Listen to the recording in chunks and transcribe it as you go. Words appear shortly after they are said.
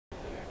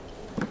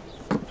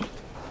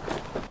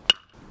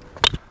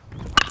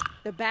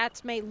The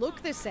bats may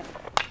look the same,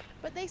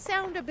 but they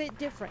sound a bit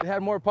different. It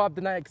had more pop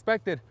than I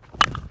expected.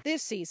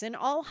 This season,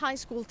 all high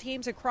school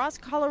teams across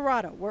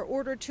Colorado were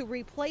ordered to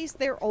replace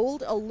their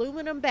old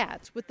aluminum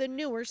bats with the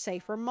newer,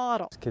 safer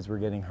model. Kids were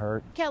getting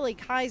hurt. Kelly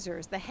Kaiser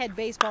is the head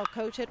baseball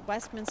coach at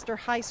Westminster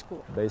High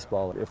School.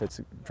 Baseball, if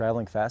it's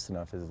traveling fast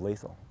enough, is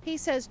lethal. He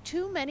says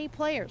too many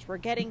players were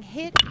getting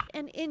hit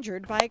and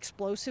injured by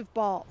explosive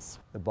balls.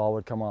 The ball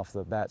would come off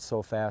the bat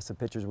so fast the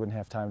pitchers wouldn't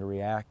have time to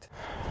react.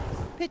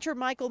 Pitcher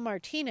Michael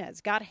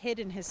Martinez got hit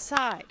in his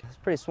side. It's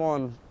pretty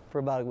swollen for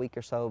about a week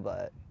or so,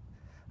 but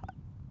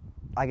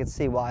I could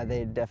see why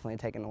they'd definitely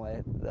taken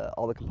away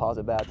all the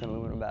composite bats and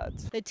aluminum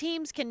bats. The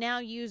teams can now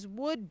use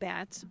wood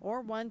bats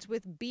or ones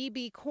with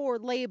BB Core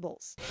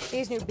labels.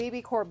 These new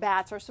BB Core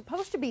bats are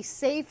supposed to be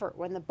safer.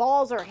 When the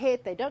balls are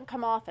hit, they don't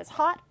come off as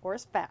hot or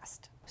as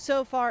fast.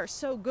 So far,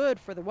 so good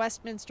for the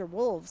Westminster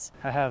Wolves.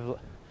 I have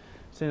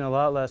seen a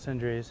lot less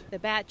injuries. The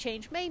bat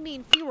change may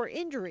mean fewer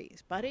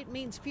injuries, but it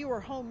means fewer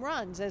home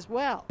runs as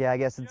well. Yeah, I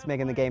guess it's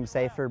making the game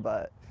safer,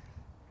 but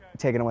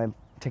taking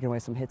away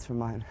some hits from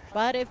mine.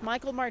 But if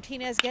Michael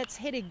Martinez gets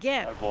hit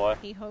again,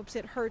 he hopes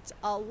it hurts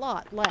a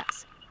lot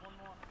less.